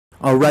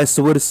Alright,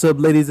 so what is up,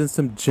 ladies and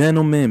some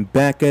gentlemen?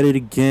 Back at it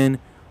again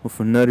with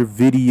another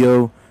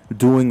video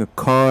doing a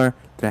car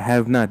that I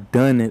have not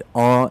done at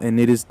all, and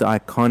it is the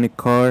iconic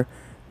car,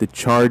 the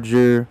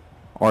Charger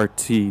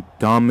RT.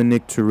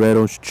 Dominic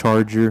Toretto's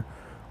Charger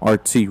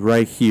RT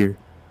right here.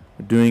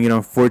 We're doing it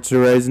on Forza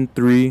Horizon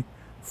 3,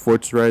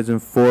 Forza Horizon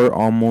 4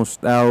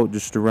 almost out,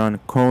 just around the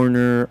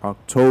corner,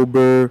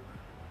 October.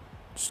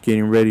 Just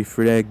getting ready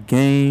for that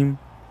game.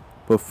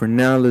 But for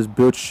now, let's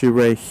build shit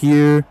right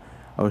here.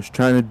 I was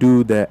trying to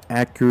do that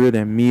Acura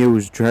that Mia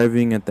was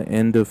driving at the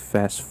end of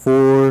Fast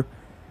 4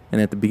 and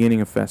at the beginning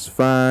of Fast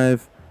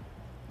 5.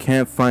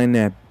 Can't find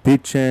that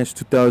bitch ass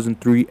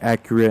 2003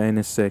 Acura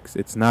NSX.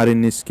 It's not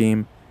in this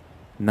game,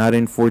 not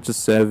in Forza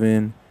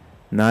 7,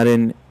 not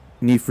in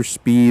Need for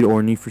Speed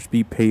or Need for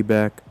Speed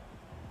Payback.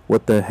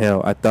 What the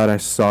hell? I thought I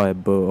saw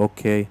it, but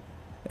okay.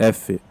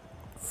 F it.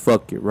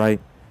 Fuck it, right?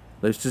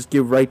 Let's just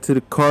get right to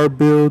the car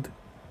build.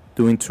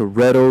 Doing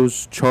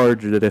Toretto's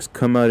Charger that has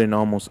come out in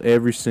almost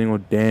every single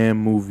damn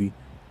movie.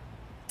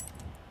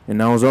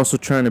 And I was also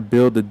trying to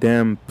build the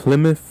damn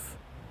Plymouth,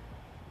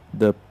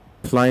 the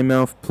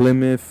Plymouth,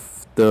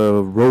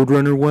 the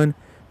Roadrunner one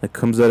that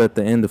comes out at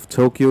the end of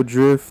Tokyo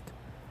Drift.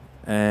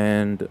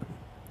 And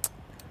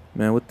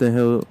man, what the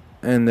hell?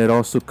 And that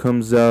also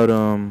comes out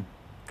in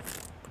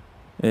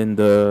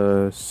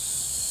the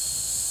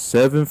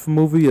 7th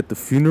movie at the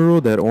funeral,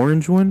 that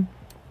orange one.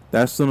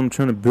 That's what I'm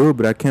trying to build,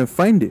 but I can't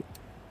find it.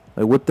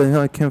 Like, what the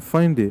hell? I can't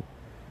find it.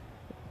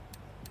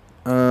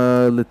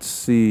 Let's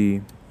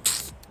see.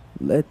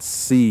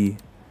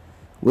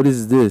 What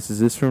is this? Is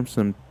this from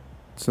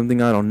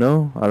something I don't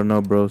know? I don't know,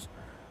 bros.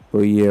 But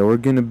yeah, we're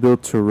gonna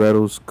build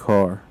Toretto's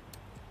car.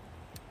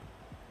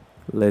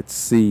 Let's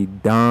see.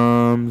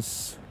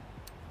 Doms.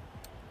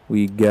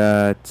 We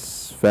got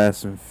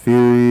Fast and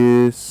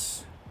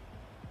Furious.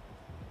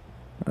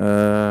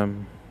 Yeah,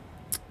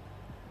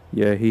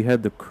 he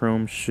had the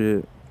chrome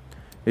shit.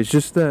 It's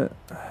just that.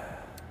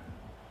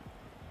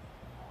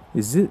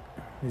 Is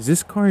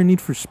this car a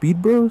Need for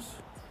Speed, bros?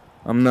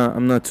 I'm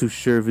not too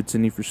sure if it's a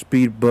Need for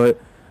Speed,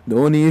 but the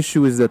only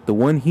issue is that the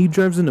one he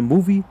drives in the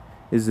movie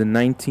is a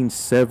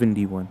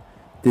 1970 one.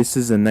 This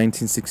is a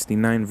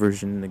 1969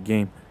 version in the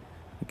game.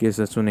 I guess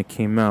that's when it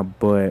came out,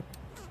 but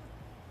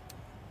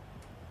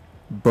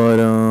where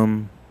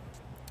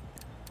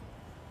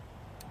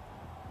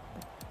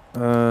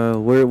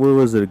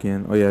was it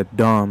again? Oh yeah,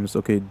 Doms.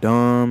 Okay,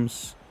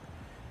 Doms.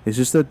 It's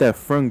just that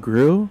front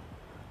grille,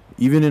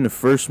 even in the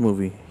first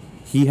movie,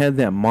 he had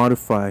that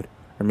modified,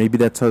 or maybe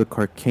that's how the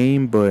car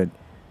came, but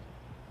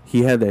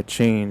he had that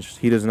changed.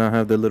 He does not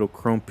have the little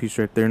chrome piece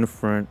right there in the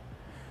front.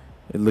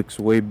 It looks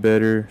way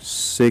better.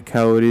 Sick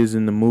how it is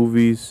in the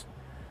movies.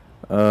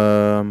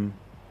 And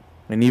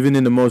even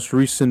in the most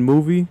recent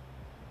movie,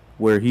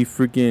 where he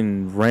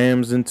freaking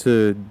rams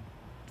into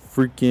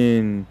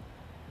freaking,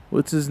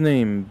 what's his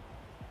name?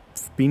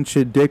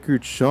 Pinche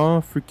Deckard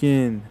Shaw?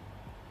 Freaking,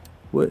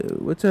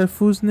 what's that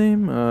fool's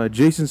name?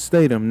 Jason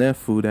Statham, that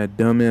fool, that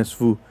dumbass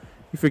fool.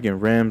 He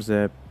freaking rams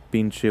that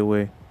pinche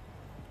way.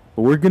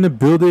 But we're gonna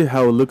build it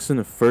how it looks in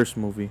the first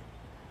movie.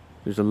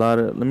 There's a lot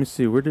of, let me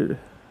see, yeah,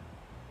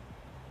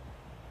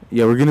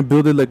 we're gonna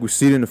build it like we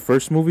see it in the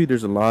first movie.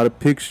 There's a lot of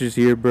pictures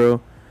here, bro.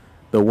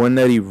 The one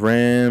that he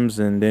rams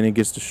and then it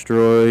gets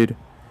destroyed.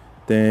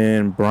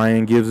 Then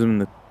Brian gives him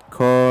the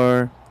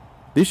car.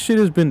 This shit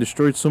has been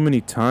destroyed so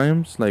many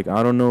times. Like,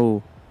 I don't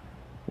know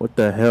what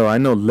the hell. I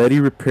know Letty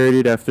repaired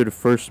it after the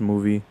first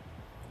movie.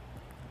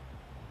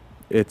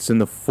 It's in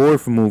the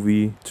 4th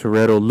movie.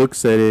 Toretto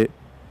looks at it.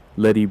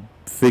 Letty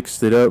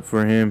fixed it up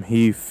for him.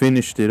 He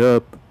finished it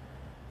up.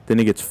 Then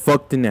he gets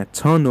fucked in that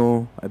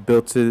tunnel. I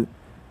built it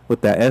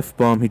with that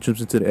F-bomb. He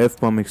jumps into the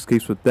F-bomb,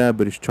 escapes with that,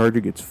 but his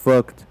Charger gets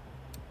fucked.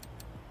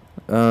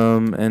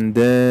 And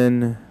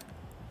then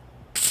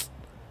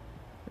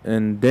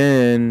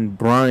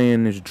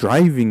Brian is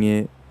driving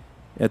it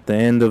at the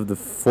end of the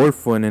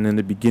 4th one and in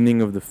the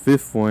beginning of the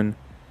 5th one.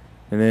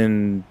 And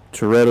then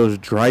Toretto's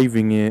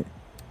driving it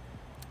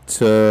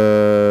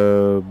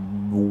to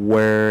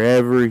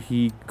wherever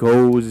he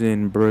goes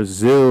in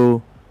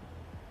Brazil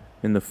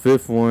in the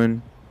 5th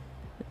one.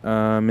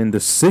 In the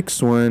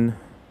 6th one,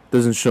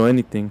 doesn't show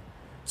anything.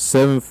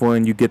 7th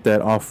one, you get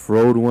that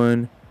off-road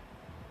one.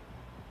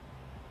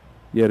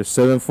 Yeah, the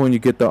 7th one, you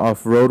get the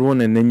off-road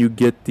one, and then you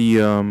get the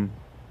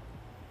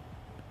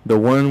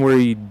one where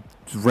he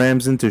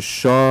rams into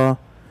Shaw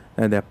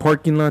and that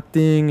parking lot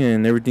thing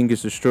and everything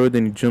gets destroyed,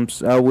 then he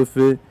jumps out with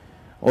it.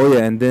 Oh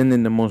yeah, and then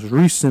in the most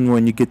recent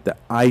one, you get the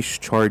Ice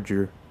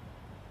Charger.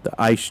 The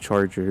Ice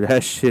Charger.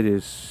 That shit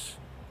is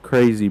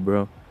crazy,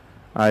 bro.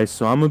 Alright,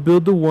 so I'm gonna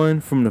build the one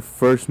from the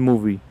first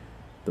movie.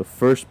 The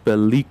first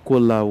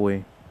película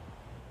way.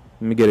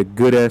 Let me get a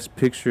good ass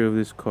picture of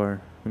this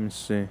car. Let me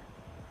see.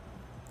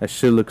 That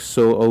shit looks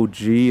so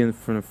OG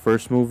from the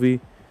first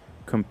movie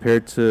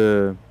compared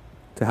to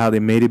how they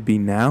made it be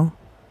now.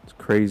 It's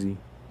crazy.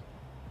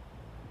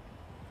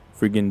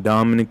 Freaking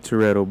Dominic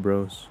Toretto,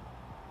 bros.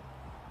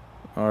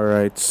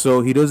 Alright,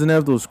 so he doesn't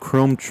have those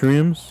chrome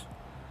trims,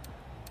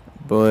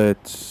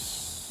 but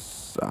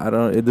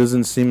It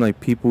doesn't seem like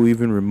people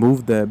even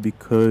removed that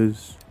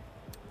because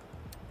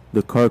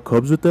the car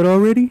comes with that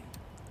already.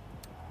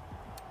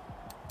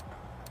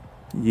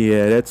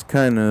 Yeah, that's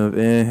kind of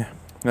I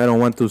don't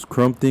want those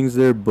chrome things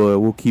there, but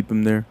we'll keep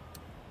them there.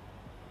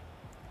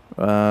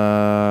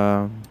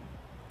 I'ma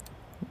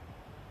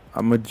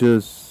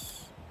just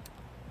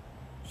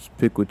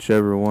pick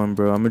whichever one,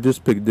 bro. I'ma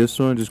just pick this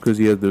one just because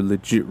he has the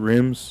legit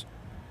rims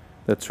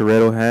that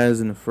Toretto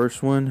has in the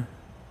first one.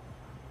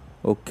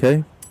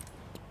 Okay,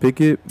 pick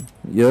it.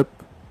 Yep.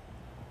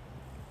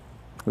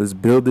 Let's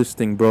build this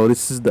thing, bro.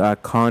 This is the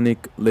iconic,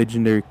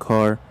 legendary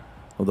car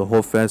of the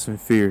whole Fast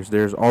and Furious.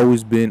 There's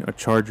always been a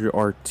Charger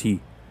RT.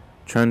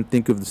 Trying to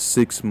think of the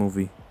 6th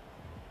movie.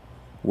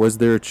 Was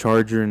there a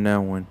Charger in that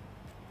one?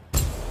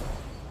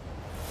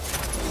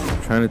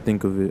 Trying to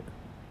think of it.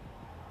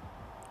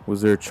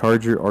 Was there a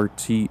Charger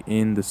RT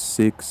in the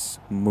 6th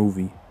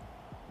movie?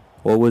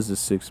 What was the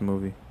 6th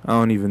movie? I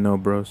don't even know,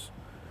 bros.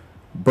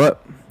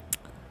 But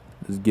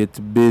let's get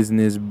to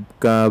business,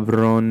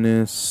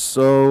 cabrones.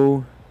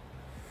 So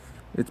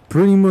it's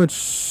pretty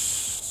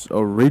much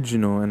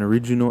an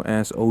original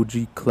ass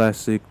OG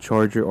classic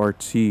Charger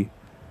RT.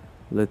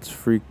 Let's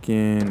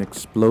freaking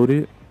explode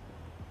it.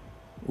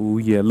 Ooh,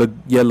 yeah, look,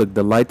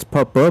 the lights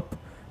pop up,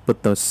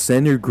 but the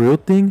center grill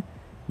thing,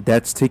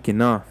 that's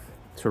taken off.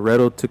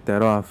 Toretto took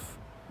that off.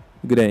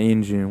 Look at that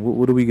engine.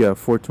 What do we got?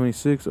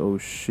 426? Oh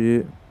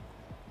shit.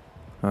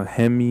 A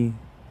Hemi.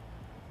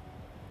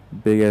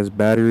 Big ass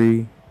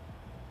battery.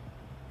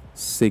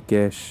 Sick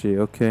ass shit.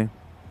 Okay.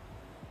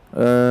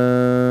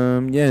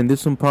 Yeah, and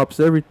this one pops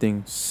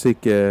everything.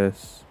 Sick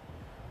ass.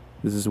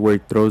 This is where he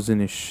throws in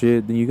his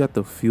shit. Then you got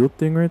the fuel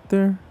thing right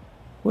there.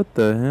 What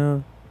the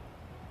hell?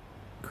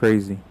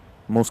 Crazy.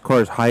 Most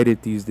cars hide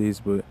it these days,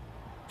 but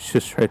it's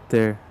just right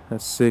there.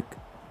 That's sick.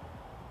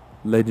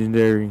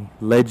 Legendary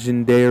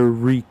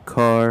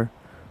car.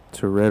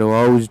 Toretto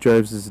always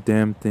drives this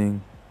damn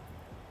thing.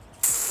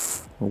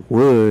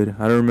 Wood.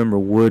 I don't remember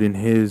wood in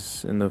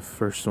the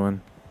first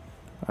one.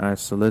 Alright,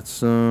 so let's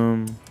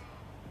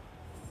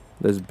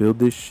build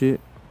this shit.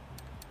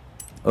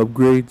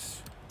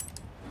 Upgrades.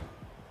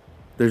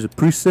 There's a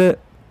preset.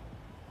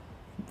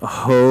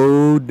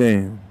 Oh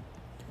damn.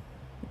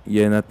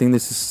 Yeah, and I think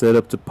this is set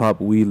up to pop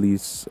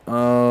wheelies.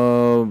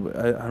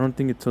 I don't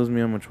think it tells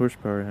me how much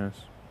horsepower it has.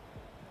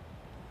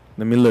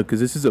 Let me look, because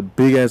this is a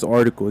big ass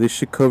article. This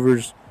shit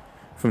covers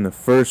from the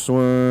first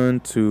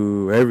one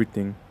to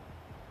everything.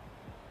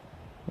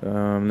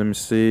 Let me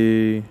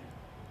see.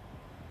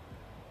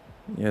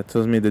 Yeah, it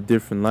tells me the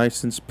different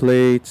license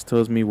plates.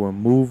 Tells me what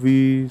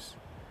movies,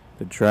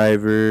 the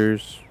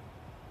drivers.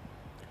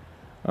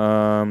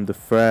 The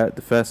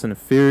Fast and the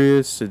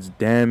Furious. It's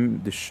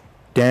damaged.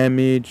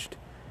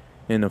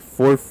 In the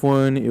 4th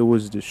one, it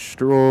was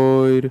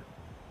destroyed.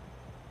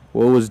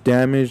 Well, it was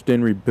damaged,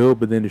 then rebuilt,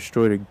 but then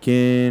destroyed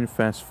again.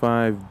 Fast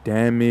 5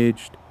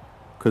 damaged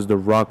because The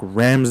Rock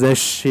rams that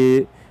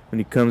shit when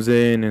he comes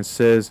in and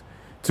says,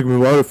 "Took me a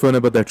while to find out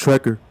about that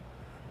tracker."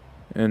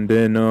 And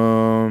then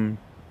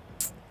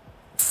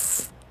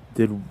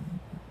did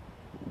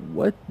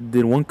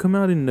one come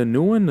out in the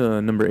new one,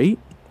 number 8?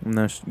 I'm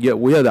not sure. Yeah,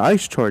 we had the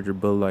Ice Charger,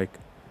 but like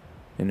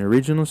in the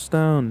original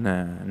style,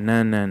 nah.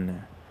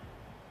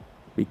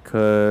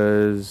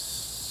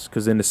 Because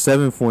in the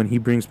 7th one he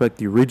brings back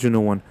the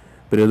original one,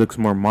 but it looks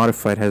more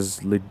modified,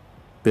 has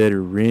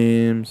better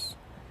rims,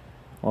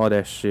 all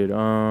that shit.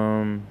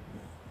 Alright,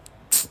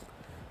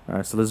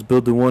 so let's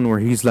build the one where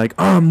he's like,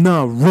 "I'm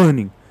not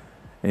running,"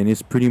 and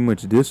it's pretty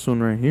much this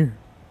one right here.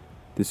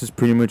 This is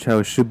pretty much how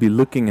it should be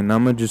looking, and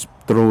I'm gonna just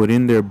throw it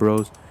in there,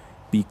 bros,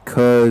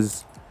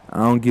 because I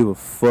don't give a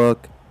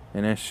fuck,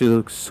 and that shit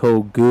looks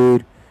so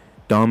good.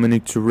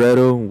 Dominic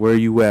Toretto, where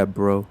you at,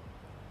 bro?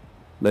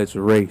 Let's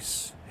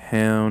race.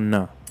 Hell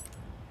no.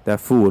 That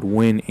fool would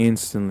win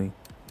instantly.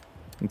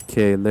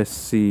 Okay, let's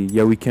see.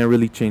 Yeah, we can't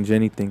really change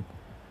anything.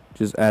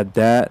 Just add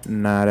that.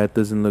 Nah, that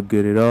doesn't look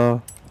good at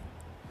all.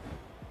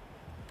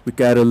 We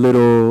got a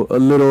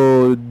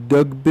little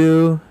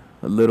duckbill,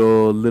 a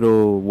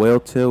little whale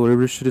tail,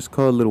 whatever shit is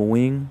called, a little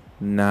wing.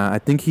 Nah, I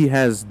think he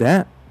has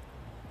that.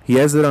 He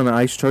has it on the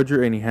Ice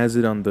Charger, and he has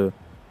it on the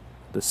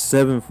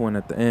 7th one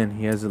at the end.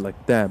 He has it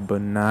like that,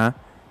 but nah.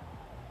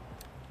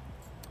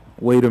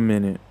 Wait a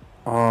minute.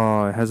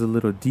 Oh, it has a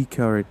little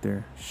decal right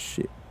there.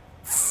 Shit.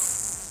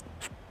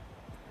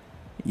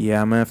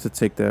 Yeah, I'm gonna have to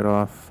take that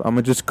off. I'm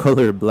gonna just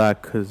color it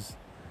black, cause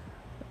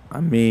I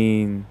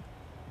mean,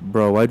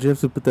 bro, why'd you have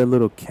to put that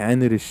little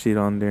Canada shit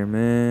on there,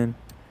 man?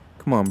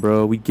 Come on,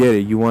 bro. We get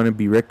it. You want to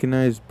be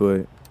recognized,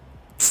 but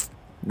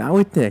not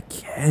with that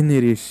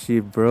Canada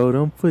shit, bro.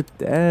 Don't put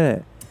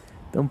that.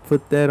 Don't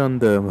put that on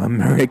the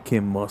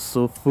American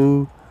muscle,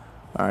 fool.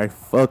 Alright,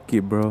 fuck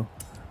it, bro.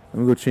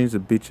 Let me go change the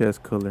bitch ass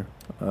color.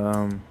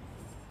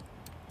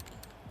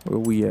 Where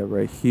we at?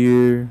 Right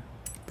here.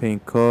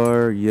 Paint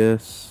car,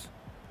 yes.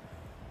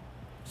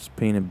 Just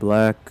paint it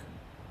black.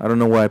 I don't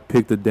know why I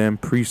picked the damn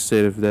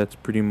preset if that's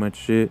pretty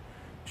much it.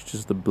 It's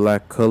just the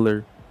black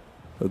color.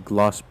 A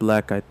gloss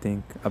black, I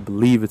think. I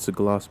believe it's a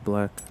gloss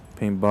black.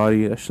 Paint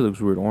body. That shit looks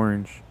weird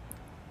orange.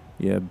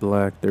 Yeah,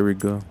 black. There we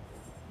go.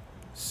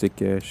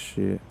 Sick ass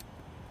shit.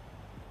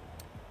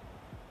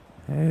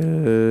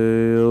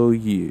 Hell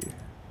yeah.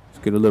 Let's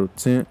get a little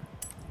tint.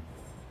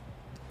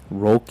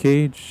 Roll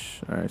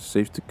cage. Alright,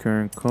 safety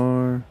current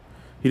car.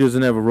 He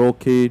doesn't have a roll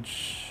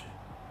cage.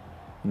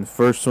 In the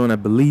first one, I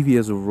believe he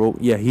has a roll.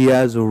 Yeah, he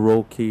has a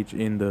roll cage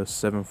in the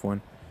 7th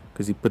one.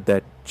 Because he put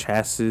that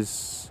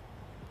chassis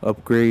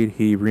upgrade.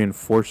 He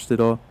reinforced it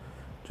all.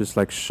 Just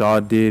like Shaw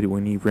did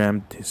when he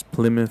rammed his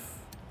Plymouth.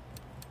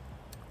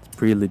 It's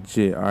pretty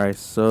legit. Alright,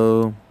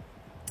 so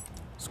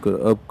let's go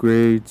to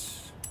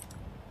upgrades.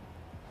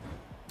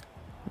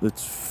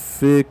 Let's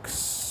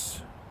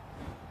fix.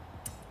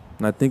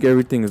 I think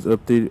everything is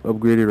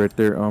upgraded right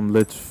there.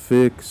 Let's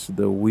fix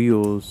the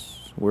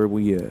wheels. Where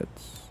we at?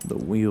 The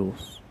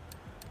wheels.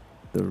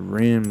 The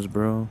rims,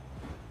 bro.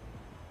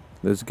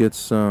 Let's get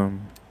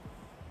some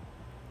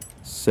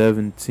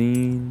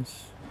 17s.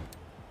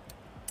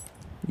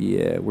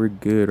 Yeah, we're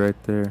good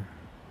right there.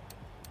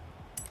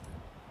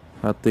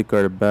 How thick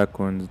are the back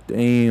ones?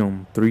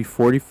 Damn,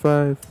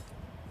 345.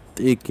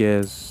 Thick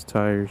ass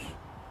tires.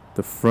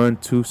 The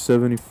front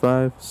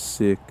 275.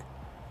 Sick.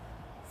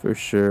 For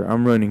sure.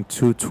 I'm running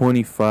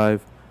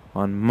 225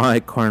 on my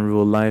car in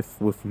real life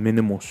with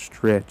minimal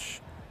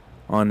stretch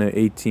on an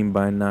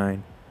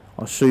 18x9.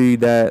 I'll show you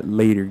that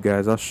later,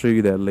 guys. I'll show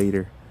you that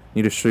later.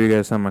 Need to show you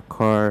guys how my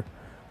car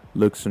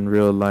looks in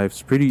real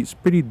life. It's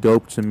pretty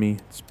dope to me.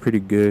 It's pretty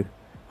good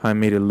how I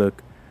made it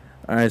look.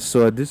 Alright,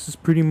 so this is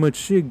pretty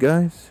much it,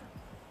 guys.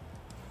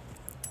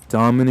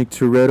 Dominic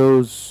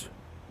Toretto's.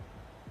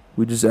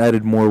 We just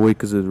added more weight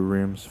because of the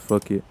rims.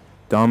 Fuck it.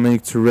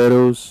 Dominic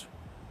Toretto's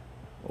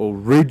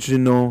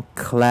original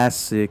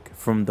classic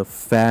from the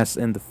Fast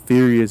and the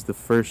Furious, the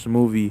first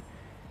movie,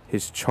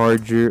 his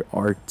Charger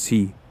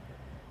RT.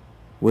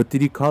 What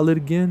did he call it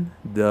again?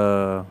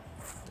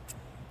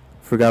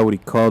 Forgot what he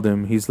called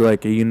him. He's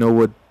like, hey, you know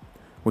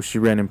what she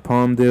ran in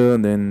Palmdale,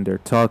 and then they're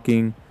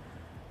talking,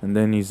 and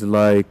then he's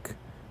like,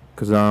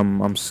 cause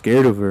I'm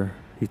scared of her.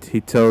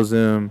 He tells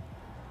him,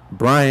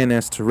 Brian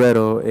asks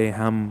Toretto, hey,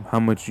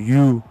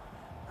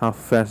 how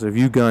fast have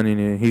you gone in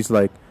it? He's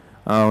like,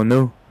 I don't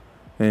know.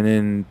 And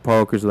then Paul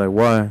Walker's like,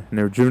 why?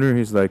 Never driven her?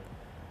 He's like,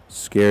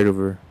 scared of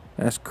her.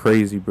 That's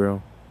crazy,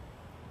 bro.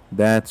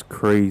 That's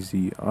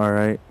crazy.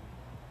 Alright.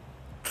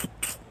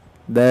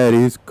 That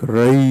is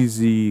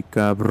crazy,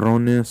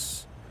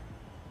 cabrones.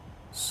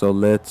 So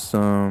let's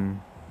hold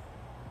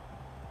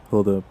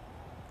up.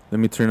 Let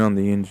me turn on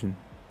the engine.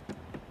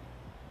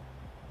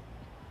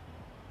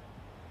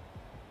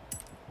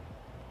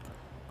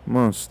 Come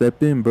on,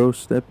 step in, bro.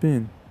 Step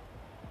in.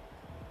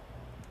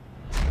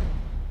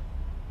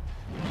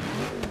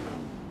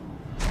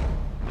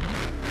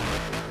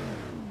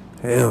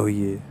 Hell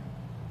yeah.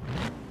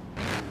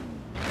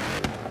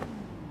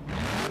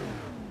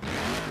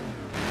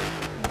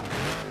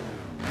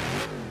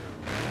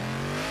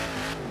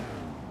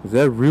 Is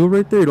that real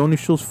right there? It only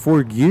shows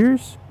 4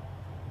 gears?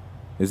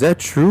 Is that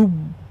true,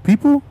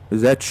 people?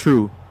 Is that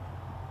true?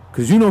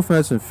 Because you know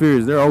Fast and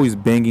Furious, they're always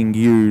banging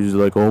gears,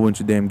 like a whole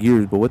bunch of damn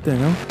gears. But what the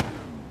hell?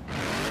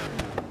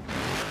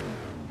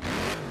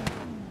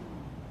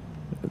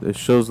 It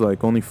shows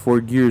like only 4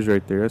 gears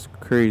right there. That's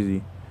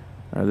crazy.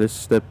 Alright, let's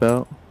step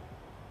out.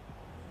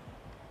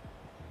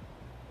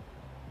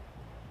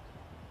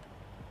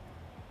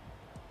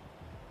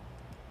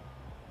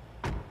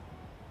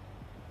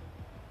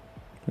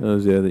 Oh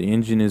yeah, the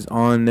engine is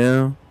on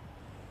now.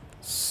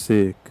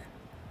 Sick.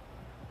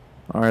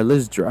 Alright,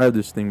 let's drive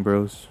this thing,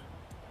 bros.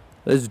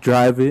 Let's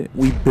drive it.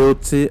 We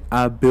built it.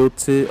 I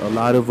built it. A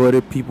lot of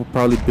other people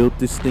probably built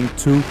this thing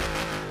too.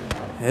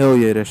 Hell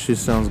yeah, that shit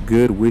sounds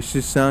good. Wish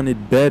it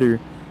sounded better.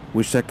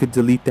 Wish I could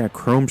delete that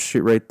chrome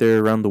shit right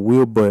there around the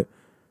wheel, but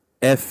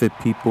F it,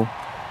 people.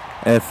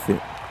 F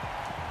it.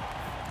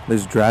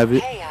 Let's drive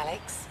it. Hey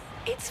Alex,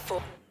 it's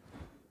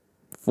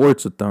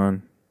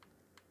Forza-thon.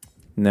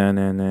 Nah.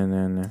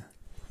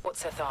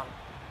 What's a thon?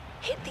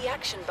 Hit the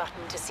action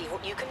button to see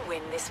what you can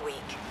win this week.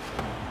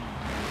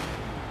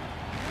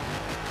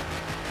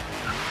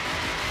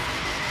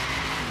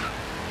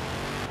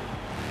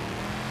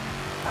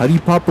 How do you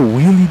pop a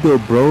wheelie though,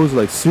 bros?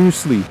 Like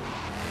seriously.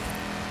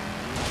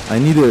 You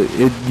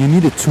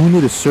need to tune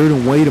it a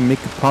certain way to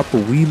make it pop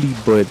a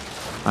wheelie, but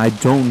I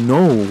don't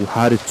know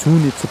how to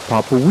tune it to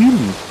pop a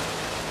wheelie.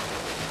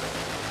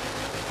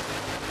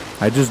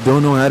 I just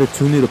don't know how to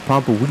tune it to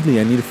pop a wheelie.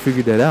 I need to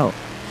figure that out.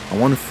 I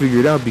want to figure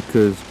it out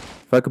because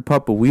if I could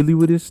pop a wheelie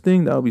with this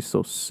thing, that would be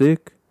so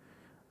sick.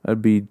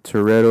 That'd be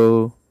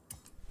Toretto.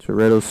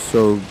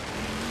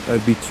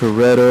 That'd be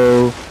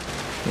Toretto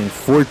and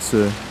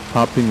Forza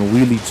popping a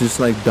wheelie just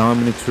like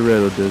Dominic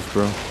Toretto does,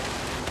 bro.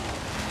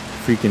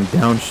 Freaking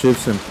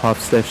downshifts and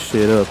pops that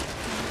shit up.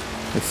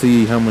 Let's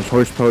see how much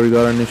horsepower we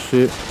got on this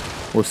shit.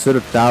 Well, set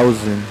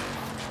 1,000,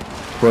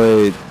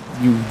 but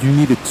you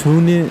need to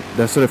tune it.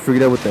 That's what I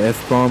figured out with the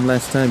F-bomb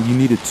last time. You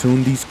need to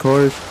tune these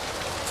cars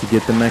to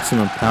get the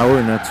maximum power,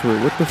 and that's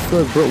what the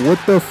fuck, bro? What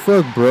the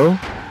fuck, bro?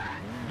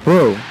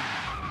 Bro,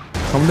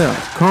 calm down.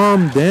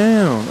 Calm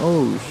down.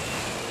 Oh,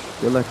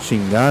 de la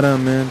chingada,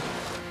 man.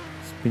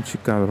 Pinche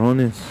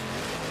cabrones.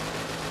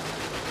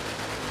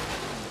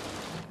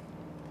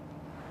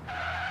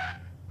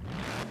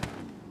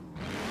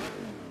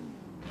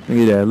 Look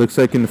at that. Looks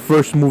like in the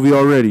first movie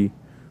already.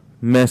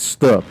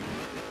 Messed up.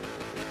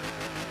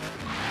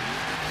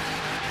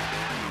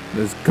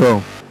 Let's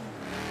go.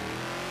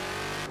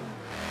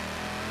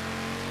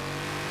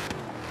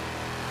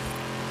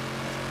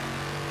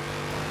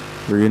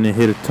 We're gonna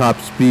hit a top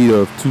speed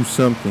of 2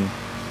 something.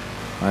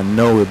 I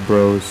know it,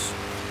 bros.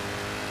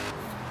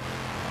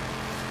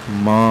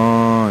 Come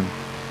on.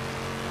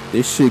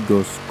 This shit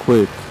goes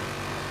quick.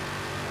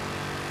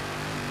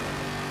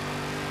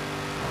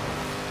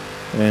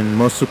 And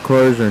muscle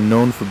cars are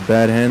known for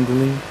bad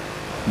handling.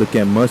 Look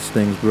at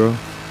Mustangs, bro.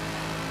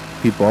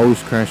 People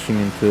always crashing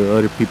into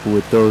other people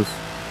with those.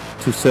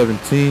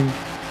 217.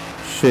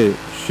 Shit.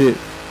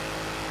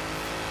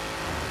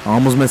 I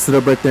almost messed it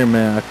up right there,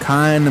 man. I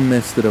kind of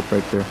messed it up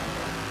right there.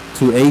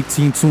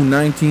 218,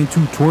 219,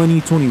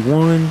 220,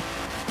 21.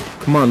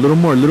 Come on, a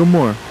little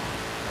more.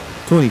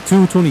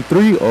 22,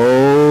 23.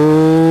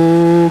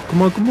 Oh,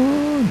 come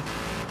on.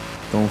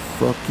 Don't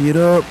fuck it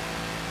up.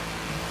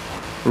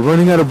 We're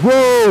running out of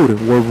road.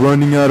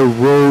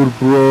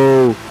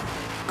 Bro.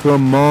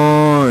 Come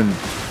on.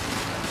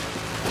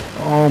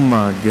 Oh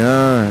my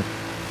god.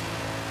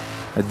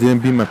 I didn't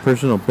beat my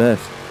personal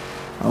best.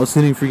 I was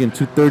hitting freaking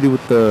 230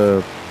 with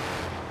the...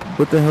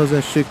 What the hell is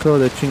that shit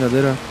called? That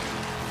chingadera.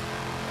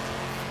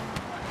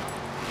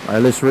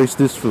 Alright, let's race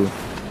this fool.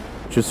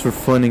 Just for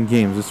fun and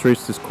games. Let's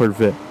race this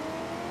Corvette.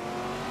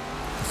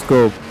 Let's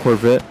go,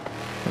 Corvette.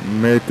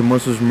 American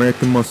muscle is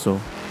American muscle.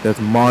 That's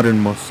modern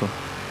muscle.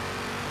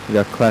 We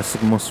got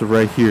classic muscle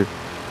right here.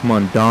 Come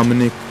on,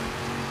 Dominic.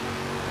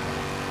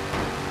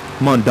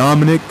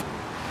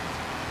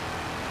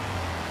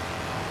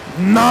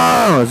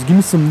 Nas! Give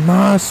me some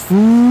Nas,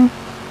 fool.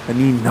 I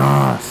need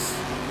Nas.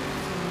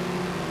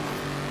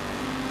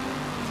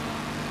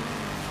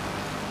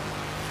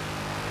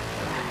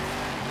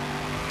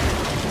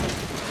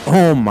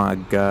 Oh my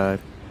god.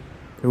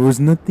 There was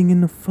nothing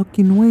in the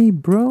fucking way,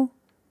 bro.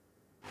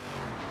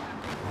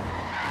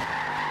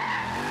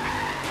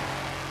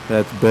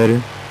 That's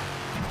better.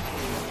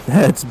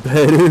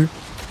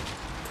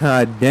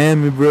 God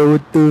damn it, bro.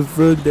 What the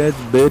fuck? That's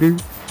better.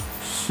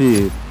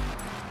 Shit.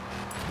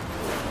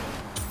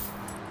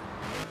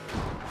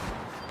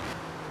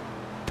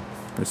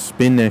 Let's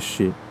spin that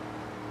shit.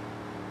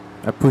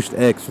 I pushed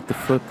X. What the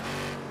fuck?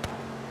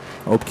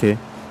 Okay.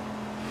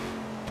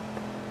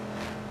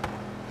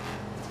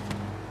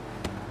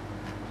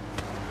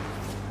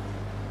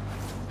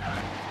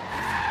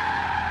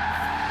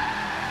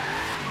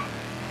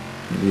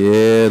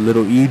 Yeah,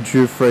 little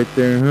E-drift right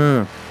there,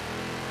 huh?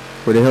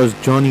 Where the hell's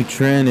Johnny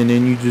Tran? And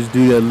then you just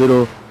do that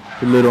little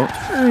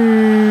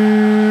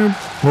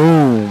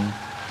boom.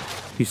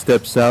 He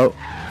steps out,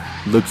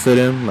 looks at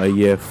him like,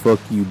 yeah, fuck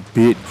you,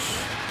 bitch.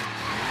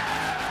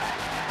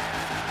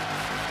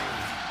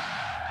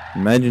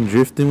 Imagine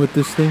drifting with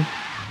this thing.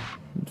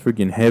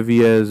 Freaking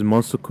heavy ass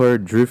muscle car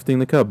drifting.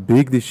 Look how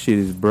big this shit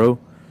is, bro.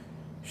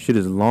 Shit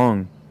is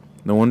long.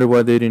 No wonder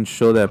why they didn't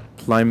show that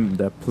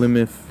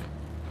Plymouth,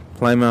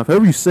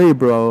 however you say it,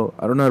 bro.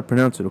 I don't know how to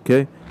pronounce it,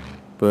 okay?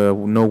 But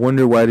no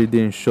wonder why they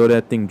didn't show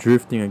that thing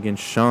drifting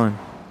against Sean.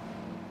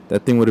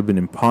 That thing would have been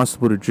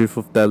impossible to drift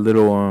off that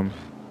little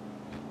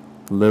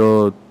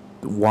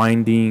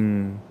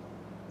winding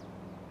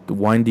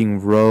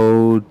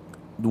road,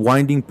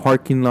 winding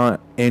parking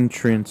lot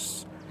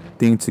entrance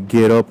thing to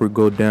get up or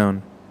go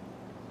down.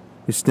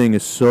 This thing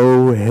is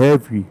so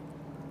heavy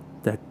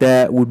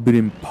that would be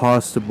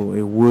impossible.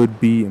 It would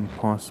be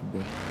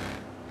impossible.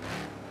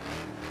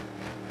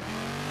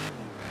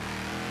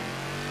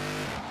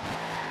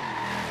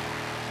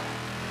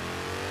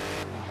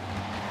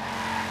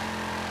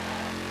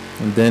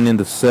 And then in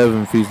the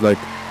 7th, he's like,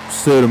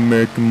 said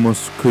American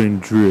muscle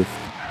couldn't drift.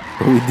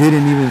 But we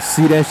didn't even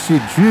see that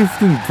shit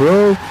drifting,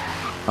 bro.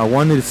 I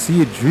wanted to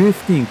see it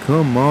drifting.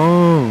 Come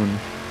on.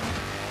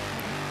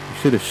 You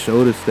should have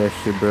showed us that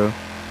shit, bro.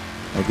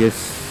 I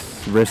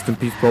guess rest in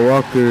peace, Paul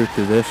Walker,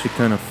 because that shit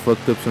kind of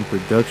fucked up some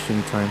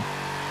production time.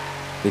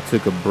 They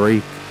took a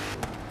break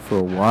for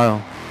a while.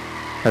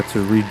 Had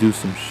to redo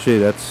some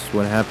shit. That's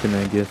what happened,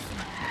 I guess.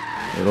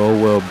 But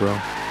oh well, bro.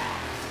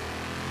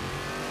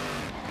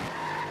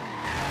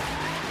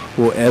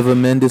 Will Eva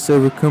Mendes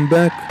ever come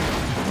back?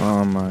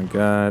 Oh my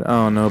god. I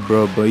don't know,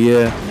 bro. But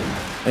yeah.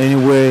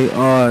 Anyway,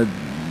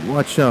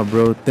 watch out,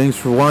 bro. Thanks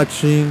for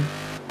watching.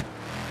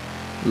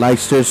 Like,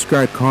 share,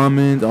 subscribe,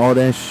 comment, all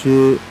that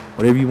shit.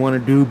 Whatever you want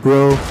to do,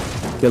 bro.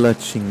 Que la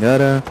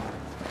chingada.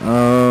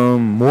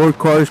 More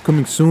cars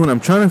coming soon. I'm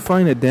trying to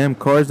find the damn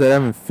cars that I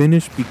haven't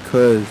finished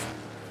because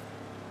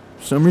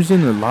for some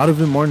reason a lot of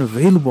them aren't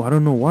available. I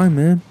don't know why,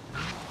 man.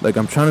 Like,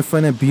 I'm trying to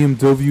find that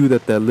BMW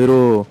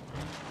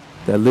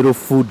that little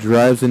fool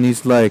drives, and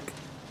he's like,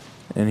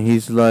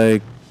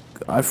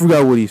 I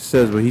forgot what he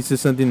says, but he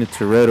says something to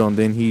Toretto, and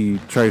then he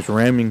tries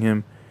ramming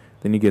him,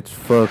 then he gets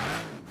fucked.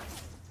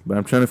 But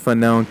I'm trying to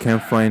find that one,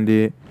 can't find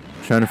it.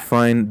 I'm trying to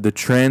find the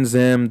Trans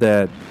Am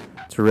that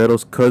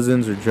Toretto's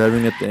cousins are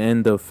driving at the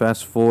end of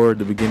Fast 4,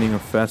 the beginning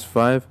of Fast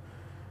 5.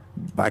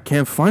 But I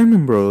can't find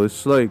them, bro.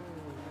 It's like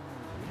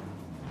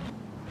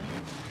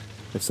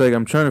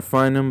I'm trying to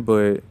find them,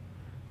 but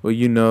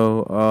you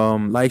know,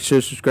 like,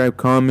 share, subscribe,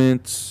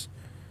 comments.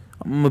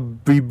 I'm gonna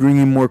be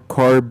bringing more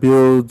car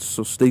builds,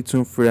 so stay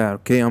tuned for that.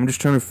 Okay, I'm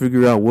just trying to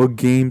figure out what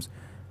games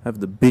have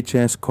the bitch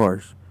ass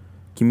cars.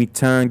 Give me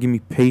time, give me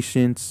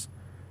patience,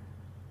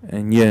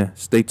 and yeah,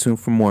 stay tuned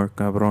for more,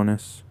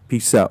 cabrones.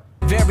 Peace out.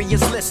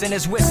 Various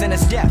listeners wishing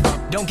us death.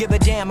 Don't give a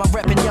damn, I'm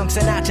reppin' Young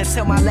Sinatra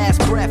till my last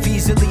breath.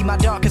 Easily my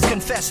darkest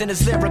confession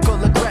is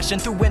lyrical aggression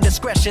through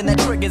indiscretion that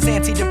triggers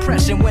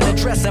anti-depression when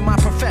addressing my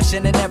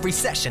profession in every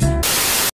session.